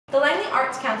The Langley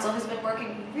Arts Council has been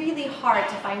working really hard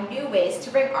to find new ways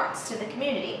to bring arts to the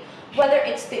community. Whether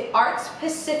it's the Arts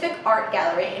Pacific Art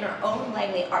Gallery in our own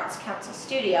Langley Arts Council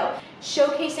studio,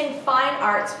 showcasing fine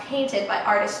arts painted by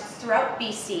artists throughout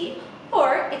BC,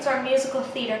 or it's our musical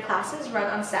theatre classes run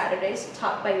on Saturdays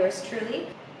taught by yours truly.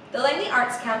 The Langley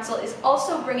Arts Council is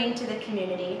also bringing to the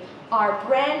community our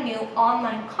brand new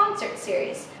online concert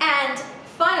series. And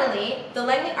finally, the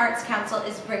Langley Arts Council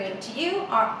is bringing to you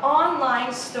our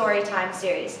Online Storytime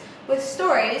Series with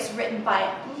stories written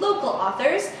by local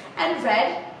authors and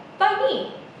read by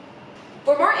me.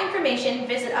 For more information,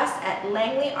 visit us at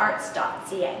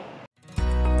langleyarts.ca.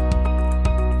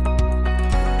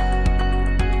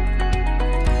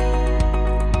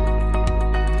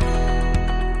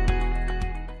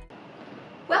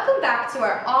 Welcome back to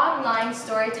our online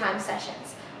storytime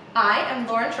sessions. I am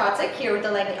Lauren Trotzuk here with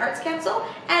the Langley Arts Council,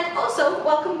 and also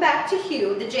welcome back to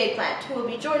Hugh, the Jade Plant, who will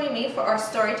be joining me for our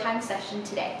storytime session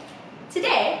today.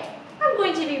 Today, I'm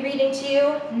going to be reading to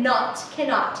you Not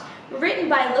Cannot, written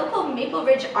by local Maple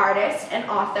Ridge artist and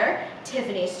author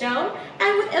Tiffany Stone,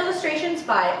 and with illustrations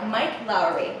by Mike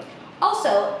Lowry.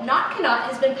 Also, Not Cannot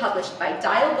has been published by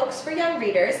Dial Books for Young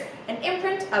Readers, an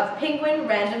imprint of Penguin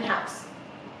Random House.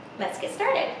 Let's get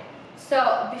started.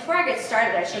 So, before I get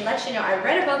started, I should let you know I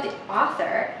read about the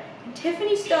author, and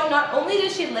Tiffany Stone. Not only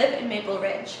does she live in Maple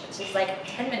Ridge, which is like a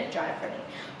 10-minute drive from me,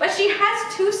 but she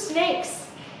has 2 snakes.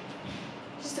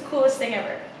 Just the coolest thing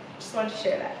ever. Just wanted to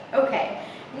share that. Okay,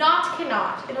 Not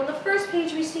Cannot. And on the first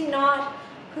page we see Not,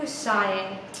 who's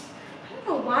sighing. I don't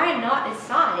know why Not is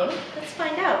sighing. Let's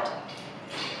find out.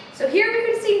 So here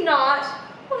we can see Not.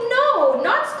 Oh no,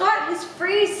 Not's got his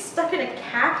phrase stuck in a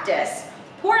cactus.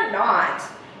 Poor Not.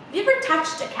 Have you ever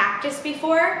touched a cactus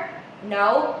before?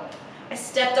 No? I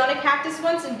stepped on a cactus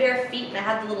once in bare feet and I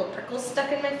had the little prickles stuck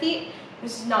in my feet. It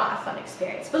was not a fun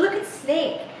experience. But look at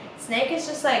Snake. Snake is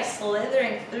just like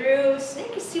slithering through.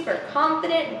 Snake is super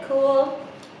confident and cool.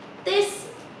 This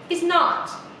is Not.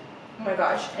 Oh my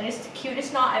gosh, and it's the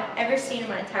cutest Not I've ever seen in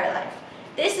my entire life.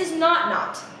 This is not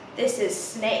Not. This is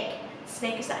Snake.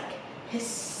 Snake is like,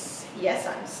 hiss. Yes,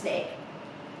 I'm Snake.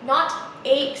 Not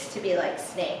aches to be like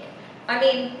Snake. I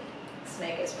mean,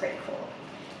 Snake is pretty cool.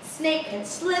 Snake can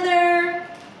slither,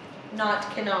 Not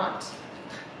cannot.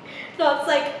 Not's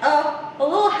like, a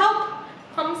little help,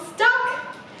 I'm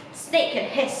stuck. Snake can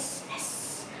hiss,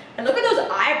 hiss. And look at those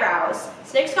eyebrows.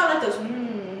 Snake's got like those,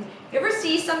 You ever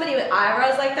see somebody with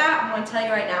eyebrows like that? I'm gonna tell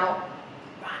you right now,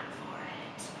 run for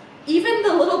it. Even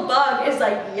the little bug is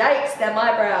like, yikes, them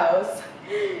eyebrows.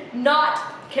 Not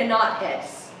cannot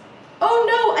hiss. Oh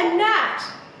no, a gnat.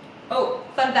 Oh,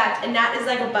 fun fact, a gnat is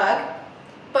like a bug,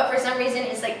 but for some reason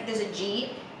it's like there's a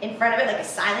G in front of it, like a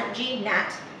silent G,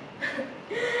 gnat.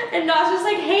 And Not's just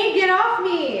like, hey, get off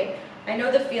me. I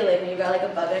know the feeling when you got like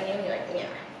a bug on you and you're like, yeah.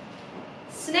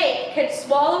 Snake can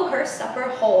swallow her supper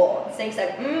whole. Snake's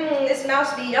like, this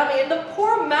mouse be yummy. And the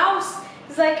poor mouse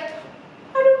is like,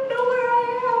 I don't know where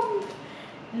I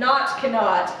am. Not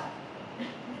cannot.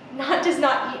 Not does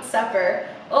not eat supper.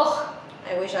 Ugh,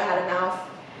 I wish I had a mouth.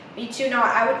 Me too, Not.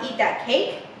 I would eat that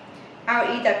cake, I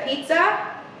would eat that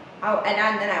pizza,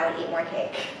 and then I would eat more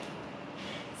cake.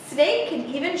 Snake can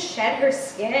even shed her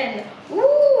skin.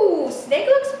 Ooh, Snake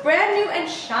looks brand new and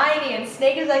shiny, and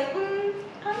Snake is like,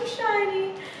 I'm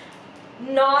shiny.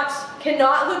 Not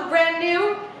cannot look brand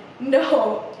new?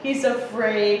 No, he's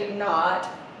afraid not.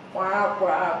 Wah,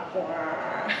 wah,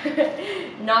 wah.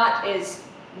 Not is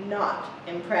not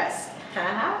impressed.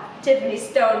 Haha. Tiffany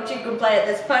Stone, you can play at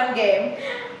this pun game.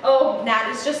 Oh, Nat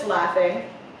is just laughing.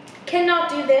 Cannot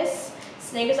do this.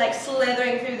 Snake is like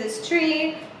slithering through this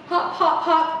tree. Hop, hop,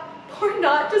 hop. Poor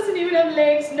Not doesn't even have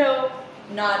legs. No,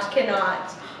 Not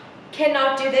cannot.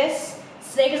 Cannot do this.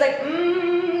 Snake is like,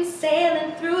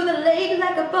 sailing through the lake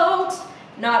like a boat.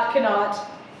 Not cannot.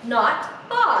 Not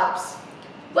bobs.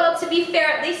 Well, to be fair,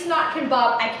 at least Not can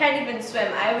bob. I can't even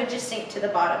swim. I would just sink to the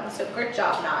bottom. So good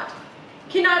job, Not.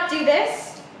 Cannot do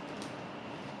this.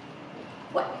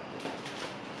 What?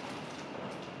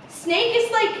 Snake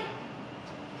is like,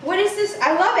 what is this?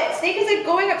 I love it. Snake is like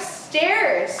going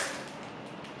upstairs.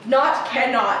 Not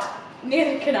cannot.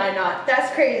 Neither can I not.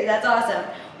 That's crazy. That's awesome.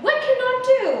 What can Not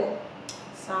do?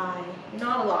 Sigh.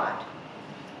 Not a lot.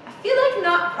 I feel like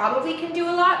Not probably can do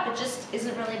a lot, but just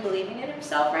isn't really believing in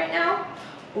himself right now.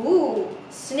 Ooh,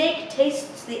 Snake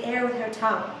tastes the air with her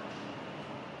tongue.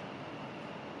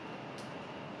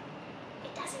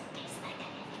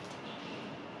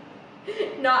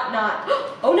 Not.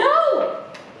 Oh no!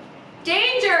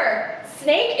 Danger!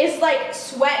 Snake is like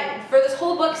sweating. For this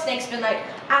whole book, Snake's been like,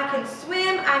 I can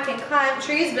swim, I can climb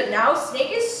trees, but now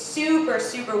Snake is super,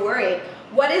 super worried.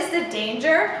 What is the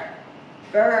danger?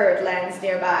 Bird lands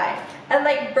nearby. And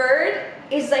like bird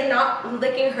is like not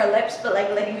licking her lips, but like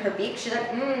licking her beak. She's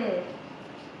like,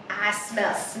 I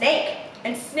smell snake.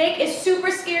 And Snake is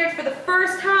super scared for the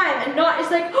first time, and Knot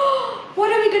is like, oh,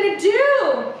 what are we gonna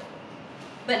do?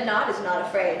 But Knot is not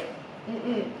afraid.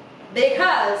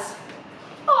 Because,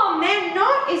 oh man,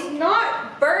 Knot is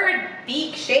not bird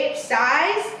beak shape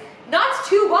size. Knot's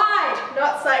too wide.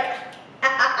 Knot's like,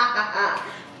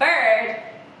 bird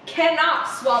cannot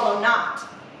swallow Knot.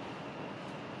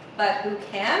 But who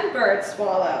can bird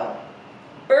swallow?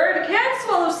 Bird can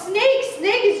swallow Snake.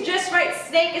 Snake is just right.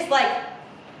 Snake is like,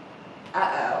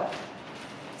 uh-oh.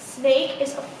 Snake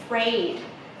is afraid.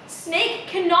 Snake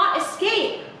cannot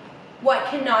escape. What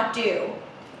can Knot do?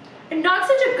 And Knot's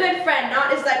such a good friend.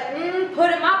 Knot is like,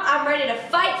 put him up. I'm ready to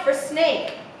fight for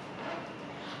Snake.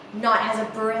 Knot has a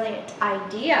brilliant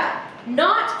idea.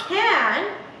 Knot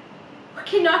can. What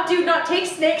can Knot do? Knot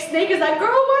takes Snake. Snake is like, girl,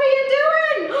 what are you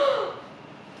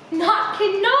doing? Knot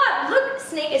cannot. Look,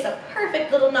 Snake is a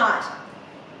perfect little knot.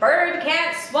 Bird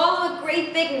can't swallow a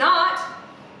great big knot.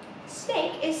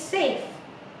 Snake is safe.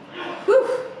 Whew.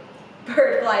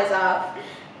 Bird flies off.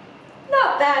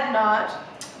 Not bad, Knot.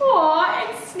 Aw,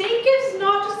 and Snake gives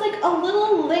Knot just like a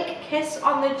little lick kiss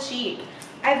on the cheek.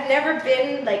 I've never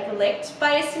been like licked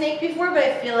by a snake before, but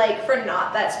I feel like for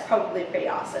Knot that's probably pretty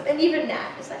awesome. And even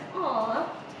Nat is like,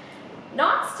 aw.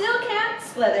 Knot still can't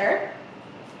slither.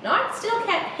 Knot still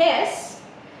can't hiss.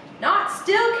 Knot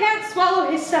still can't swallow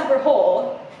his supper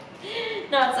whole.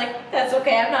 Knot's like, that's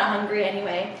okay, I'm not hungry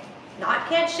anyway. Knot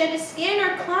can't shed his skin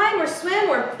or climb or swim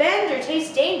or bend or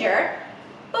taste danger.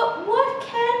 But what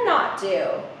can Knot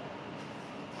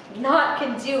do? Knot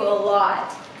can do a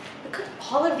lot. Look at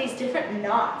all of these different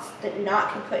knots that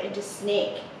Knot can put into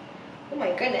Snake. Oh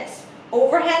my goodness.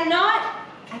 Overhand knot?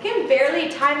 I can barely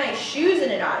tie my shoes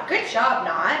in a knot. Good job,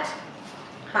 Knot.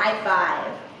 High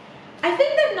five. I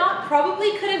think that Knot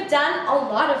probably could have done a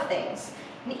lot of things.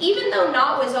 And even though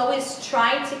Knot was always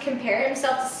trying to compare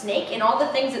himself to Snake and all the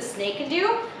things that Snake can do,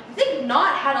 I think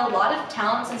Knot had a lot of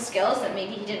talents and skills that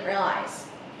maybe he didn't realize.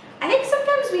 I think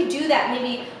sometimes we do that.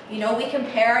 Maybe, we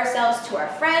compare ourselves to our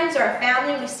friends or our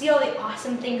family. We see all the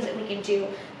awesome things that we can do,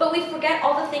 but we forget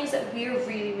all the things that we're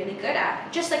really, really good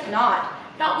at. Just like Knot.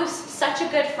 Knot was such a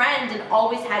good friend and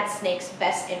always had Snake's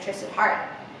best interest at heart.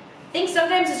 I think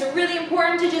sometimes it's really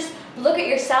important to just look at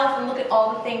yourself and look at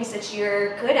all the things that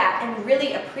you're good at and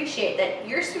really appreciate that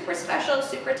you're super special and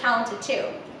super talented too.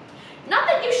 Not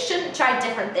that you shouldn't try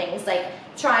different things, like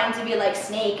trying to be like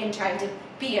Snake and trying to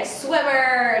be a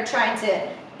swimmer, or trying to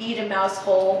eat a mouse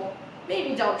whole.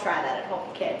 Maybe don't try that at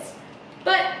home, kids.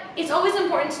 But it's always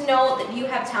important to know that you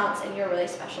have talents and you're really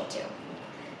special too.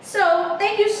 So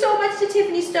thank you so much to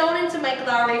Tiffany Stone and to Mike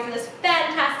Lowry for this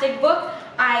fantastic book.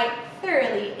 I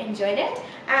thoroughly enjoyed it.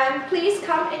 Please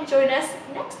come and join us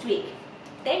next week.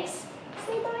 Thanks.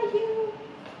 Say bye, Hugh.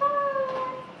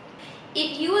 Bye.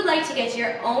 If you would like to get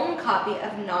your own copy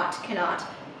of Knot Cannot,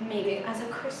 maybe as a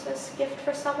Christmas gift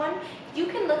for someone, you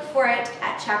can look for it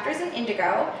at Chapters in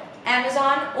Indigo,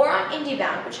 Amazon, or on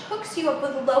IndieBound, which hooks you up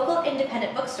with local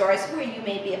independent bookstores where you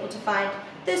may be able to find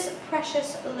this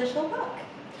precious little book.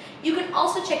 You can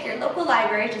also check your local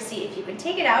library to see if you can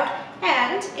take it out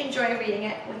and enjoy reading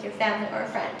it with your family or a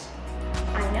friend.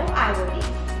 I know I will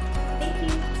be.